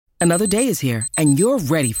Another day is here, and you're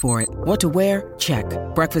ready for it. What to wear? Check.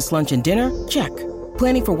 Breakfast, lunch, and dinner? Check.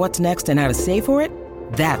 Planning for what's next and how to save for it?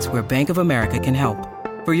 That's where Bank of America can help.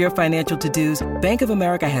 For your financial to-dos, Bank of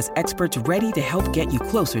America has experts ready to help get you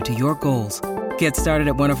closer to your goals. Get started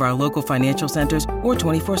at one of our local financial centers or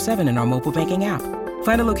 24/7 in our mobile banking app.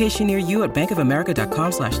 Find a location near you at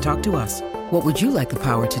bankofamerica.com/talktous. What would you like the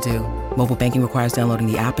power to do? Mobile banking requires downloading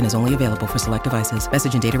the app and is only available for select devices.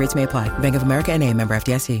 Message and data rates may apply. Bank of America N.A., member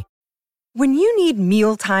FDIC. When you need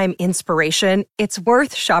mealtime inspiration, it's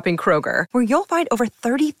worth shopping Kroger, where you'll find over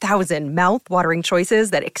 30,000 mouth-watering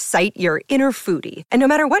choices that excite your inner foodie. And no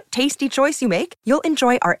matter what tasty choice you make, you'll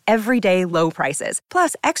enjoy our everyday low prices,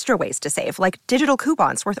 plus extra ways to save, like digital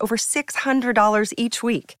coupons worth over $600 each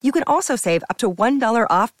week. You can also save up to $1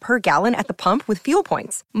 off per gallon at the pump with fuel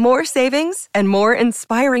points. More savings and more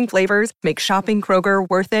inspiring flavors make shopping Kroger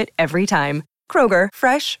worth it every time. Kroger,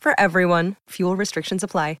 fresh for everyone. Fuel restrictions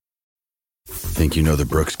apply. Think you know the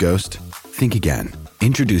Brooks Ghost? Think again.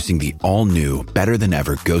 Introducing the all-new,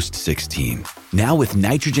 better-than-ever Ghost 16. Now with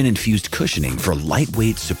nitrogen-infused cushioning for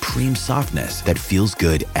lightweight, supreme softness that feels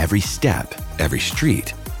good every step, every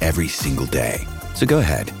street, every single day. So go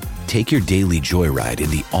ahead, take your daily joyride in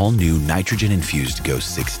the all-new nitrogen-infused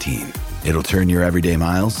Ghost 16. It'll turn your everyday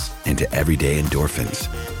miles into everyday endorphins.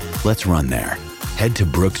 Let's run there. Head to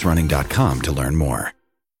brooksrunning.com to learn more.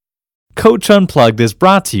 Coach Unplugged is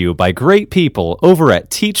brought to you by great people over at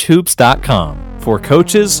teachhoops.com for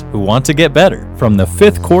coaches who want to get better. From the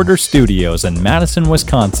Fifth Quarter Studios in Madison,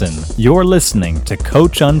 Wisconsin, you're listening to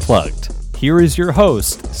Coach Unplugged. Here is your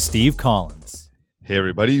host, Steve Collins. Hey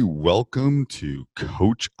everybody, welcome to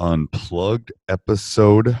Coach Unplugged,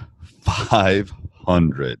 episode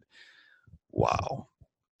 500. Wow.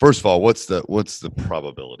 First of all, what's the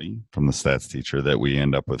probability from the stats teacher that we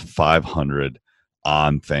end up with 500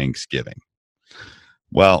 on Thanksgiving?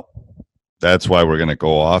 Well, that's why we're going to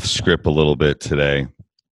go off script a little bit today.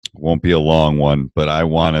 Won't be a long one, but I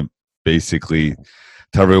want to basically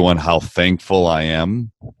tell everyone how thankful I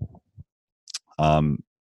am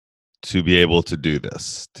to be able to do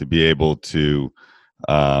this, to be able to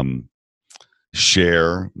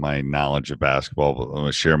share my knowledge of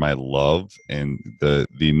basketball, share my love, and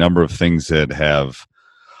the number of things that have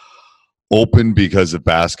open because of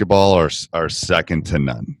basketball are second to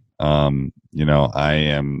none. I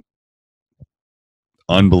am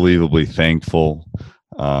unbelievably thankful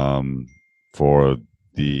for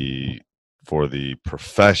the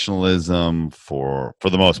professionalism, for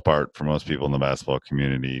the most part, for most people in the basketball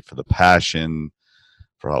community, for the passion,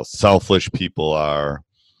 for how selfish people are.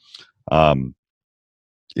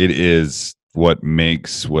 It is what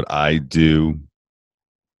makes what I do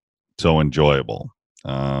so enjoyable.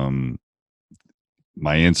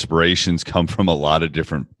 My inspirations come from a lot of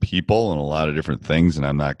different people and a lot of different things, and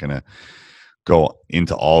I'm not going to go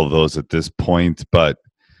into all of those at this point, but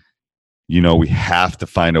we have to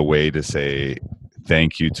find a way to say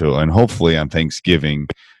thank you to, and hopefully on Thanksgiving,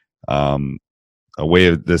 a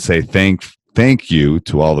way to say thank you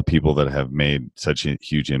to all the people that have made such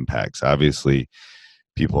huge impacts. Obviously,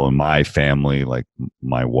 people in my family, like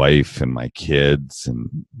my wife and my kids and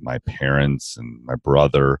my parents and my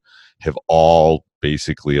brother, have all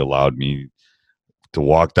basically allowed me to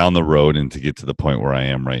walk down the road and to get to the point where I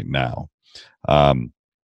am right now. I'm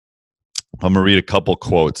going to read a couple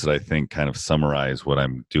quotes that I think kind of summarize what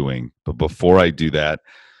I'm doing. But before I do that,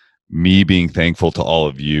 me being thankful to all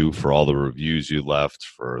of you for all the reviews you left,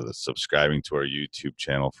 for the subscribing to our YouTube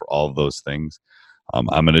channel, for all of those things. I'm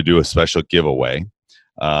going to do a special giveaway.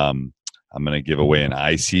 I'm going to give away an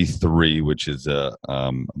IC3, which is about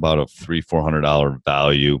a $300-$400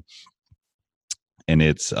 value. And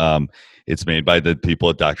it's made by the people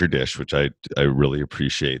at Dr. Dish, which I really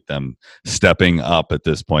appreciate them stepping up at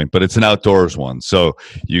this point. But it's an outdoors one, so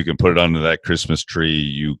you can put it under that Christmas tree.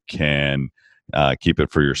 You can keep it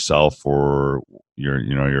for yourself or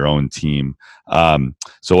your own team.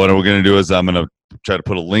 So what we're going to do is I'm going to try to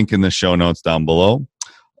put a link in the show notes down below.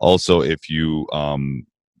 Also, if you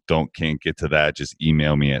can't get to that, just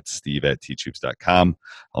email me at steve@teachhoops.com.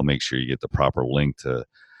 I'll make sure you get the proper link to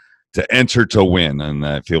enter to win. And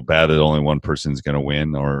I feel bad that only one person's going to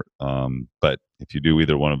win, but if you do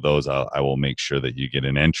either one of those, I will make sure that you get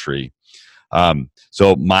an entry.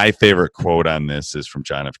 So my favorite quote on this is from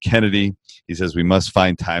John F. Kennedy. He says, "We must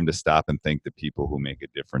find time to stop and thank the people who make a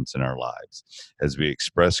difference in our lives. As we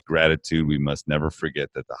express gratitude, we must never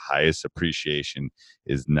forget that the highest appreciation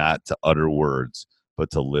is not to utter words, but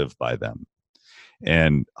to live by them."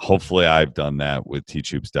 And hopefully I've done that with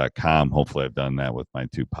teachhoops.com. Hopefully I've done that with my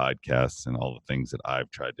 2 podcasts and all the things that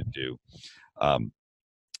I've tried to do.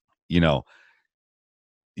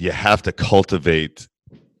 you have to cultivate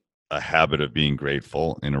a habit of being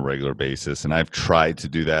grateful in a regular basis. And I've tried to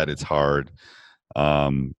do that. It's hard.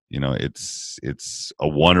 It's a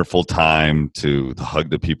wonderful time to hug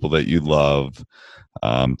the people that you love,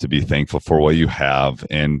 to be thankful for what you have.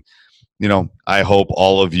 And, I hope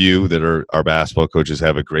all of you that are our basketball coaches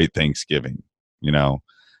have a great Thanksgiving,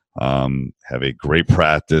 have a great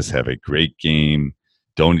practice, have a great game.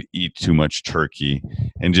 Don't eat too much turkey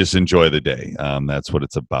and just enjoy the day. That's what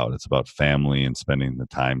it's about. It's about family and spending the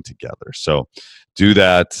time together. So do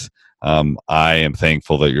that. I am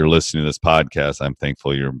thankful that you're listening to this podcast. I'm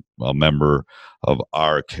thankful you're a member of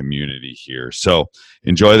our community here. So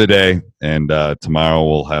enjoy the day. And tomorrow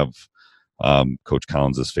we'll have Coach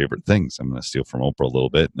Collins' favorite things. I'm going to steal from Oprah a little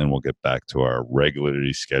bit, and then we'll get back to our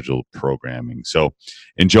regularly scheduled programming. So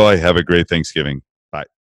enjoy. Have a great Thanksgiving. Bye.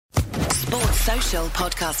 Sports Social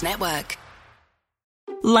Podcast Network.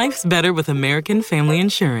 Life's better with American Family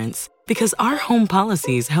Insurance because our home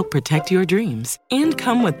policies help protect your dreams and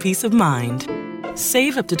come with peace of mind.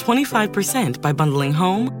 Save up to 25% by bundling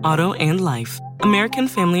home, auto, and life. American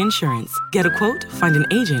Family Insurance. Get a quote, find an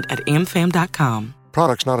agent at amfam.com.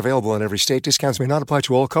 Products not available in every state. Discounts may not apply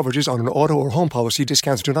to all coverages on an auto or home policy.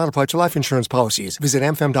 Discounts do not apply to life insurance policies. Visit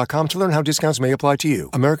amfam.com to learn how discounts may apply to you.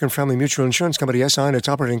 American Family Mutual Insurance Company, SI, and its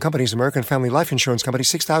operating companies, American Family Life Insurance Company,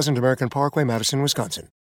 6000 American Parkway, Madison, Wisconsin.